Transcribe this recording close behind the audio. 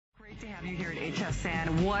Have you here at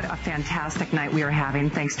HSN. What a fantastic night we are having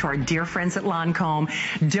thanks to our dear friends at Lancme.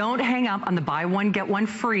 Don't hang up on the buy one, get one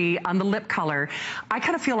free on the lip color. I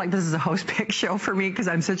kind of feel like this is a host pick show for me because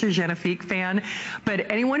I'm such a Genifique fan.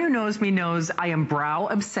 But anyone who knows me knows I am brow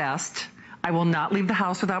obsessed. I will not leave the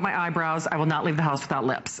house without my eyebrows. I will not leave the house without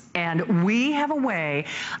lips. And we have a way,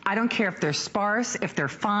 I don't care if they're sparse, if they're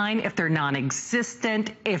fine, if they're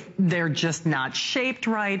non-existent, if they're just not shaped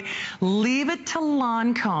right. Leave it to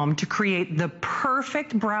Lancme to create the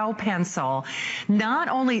perfect brow pencil. Not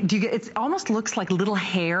only do you get, it almost looks like little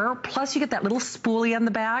hair, plus you get that little spoolie on the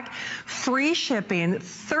back. Free shipping,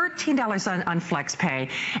 $13 on FlexPay.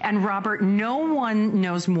 And Robert, no one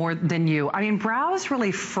knows more than you. I mean, brows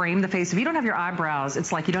really frame the face. If you don't have your eyebrows,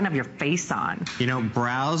 it's like you don't have your face on. You know,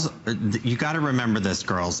 brows, you got to remember this,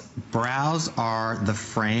 girls. Brows are the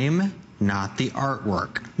frame, not the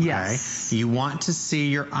artwork. Yes. Okay? You want to see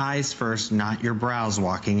your eyes first, not your brows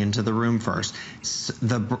walking into the room first.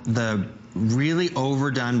 The really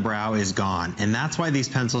overdone brow is gone, and that's why these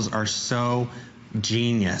pencils are so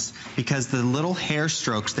genius, because the little hair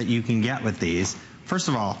strokes that you can get with these, first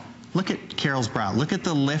of all, look at Carol's brow. Look at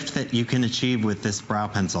the lift that you can achieve with this brow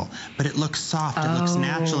pencil. But it looks soft, it looks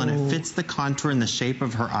natural, and it fits the contour and the shape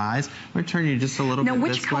of her eyes. I'm going to turn you just a little bit this way.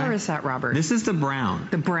 Now, which color is that, Robert? This is the brown.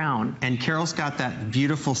 The brown. And Carol's got that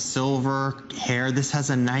beautiful silver hair. This has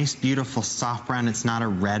a nice, beautiful soft brown. It's not a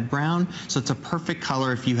red brown, so it's a perfect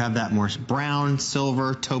color if you have that more brown,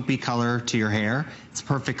 silver, taupey color to your hair. It's a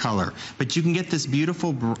perfect color. But you can get this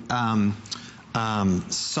beautiful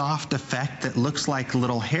soft effect that looks like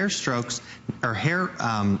little hair strokes or hair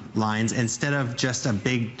lines instead of just a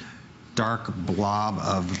big dark blob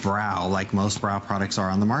of brow like most brow products are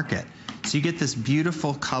on the market. So you get this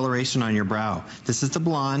beautiful coloration on your brow. This is the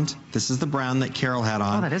blonde, this is the brown that Carol had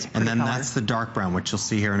on. Oh, that is pretty and then color. That's the dark brown, which you'll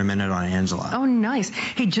see here in a minute on Angela. Oh, nice.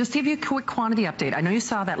 Hey, just to give you a quick quantity update. I know you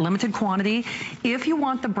saw that limited quantity. If you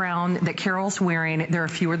want the brown that Carol's wearing, there are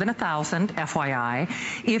fewer than 1,000, FYI.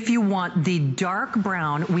 If you want the dark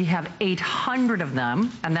brown, we have 800 of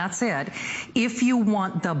them, and that's it. If you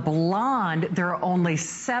want the blonde, there are only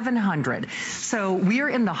 700. So we are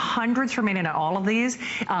in the hundreds remaining on all of these.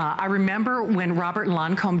 I remember when Robert and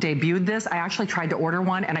Lancme debuted this, I actually tried to order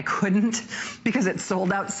one and I couldn't because it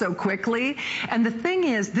sold out so quickly. And the thing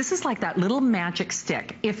is, this is like that little magic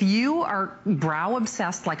stick. If you are brow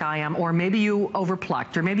obsessed like I am, or maybe you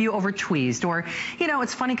overplucked, or maybe you over tweezed, or, you know,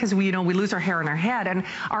 it's funny because we lose our hair in our head and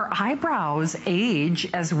our eyebrows age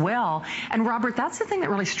as well. And Robert, that's the thing that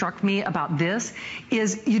really struck me about this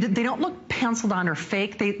is they don't look penciled on or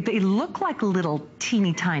fake. They look like little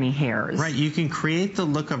teeny tiny hairs. Right, you can create the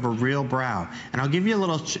look of a real brow. And I'll give you a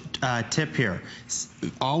little tip here.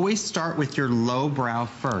 Always start with your low brow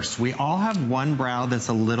first. We all have one brow that's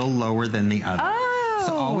a little lower than the other. Oh.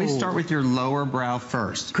 So always start with your lower brow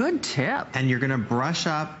first. Good tip. And you're going to brush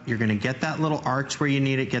up. You're going to get that little arch where you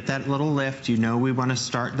need it, get that little lift. You know we want to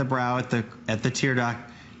start the brow at the tear duct.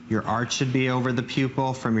 Your arch should be over the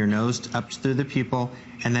pupil from your nose up through the pupil,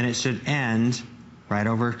 and then it should end right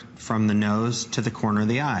over from the nose to the corner of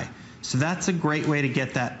the eye. So that's a great way to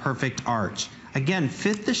get that perfect arch. Again,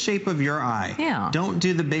 fit the shape of your eye. Yeah. Don't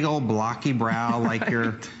do the big old blocky brow like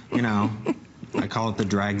you're, you know, I call it the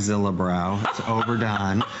Dragzilla brow. It's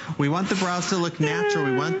overdone. We want the brows to look natural.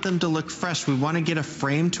 We want them to look fresh. We want to get a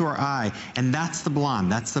frame to our eye, and that's the blonde.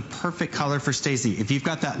 That's the perfect color for Stacy. If you've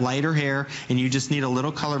got that lighter hair and you just need a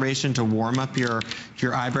little coloration to warm up your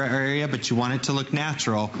eyebrow area, but you want it to look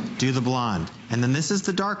natural, do the blonde. And then this is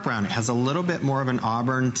the dark brown. It has a little bit more of an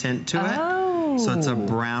auburn tint to it. Oh. So it's a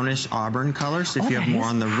brownish auburn color. So if you have more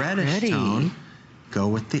on the reddish tone, go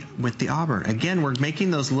with the auburn. Again, we're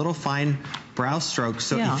making those little fine brow strokes.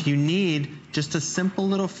 So if you need just a simple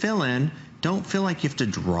little fill-in, don't feel like you have to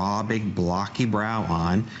draw a big blocky brow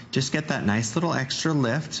on. Just get that nice little extra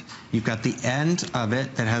lift. You've got the end of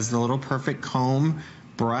it that has the little perfect comb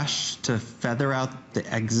brush to feather out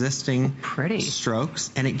the existing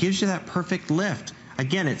strokes, and it gives you that perfect lift.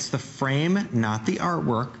 Again, it's the frame, not the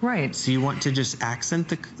artwork. Right. So you want to just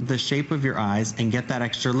accent the shape of your eyes and get that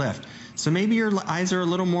extra lift. So maybe your eyes are a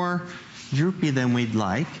little more droopy than we'd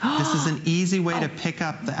like. This is an easy way to pick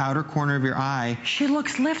up the outer corner of your eye. She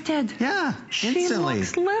looks lifted. Yeah, instantly. She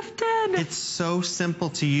looks lifted. It's so simple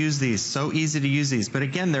to use these, so easy to use these. But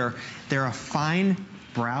again, they're a fine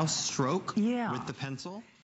brow stroke with the pencil.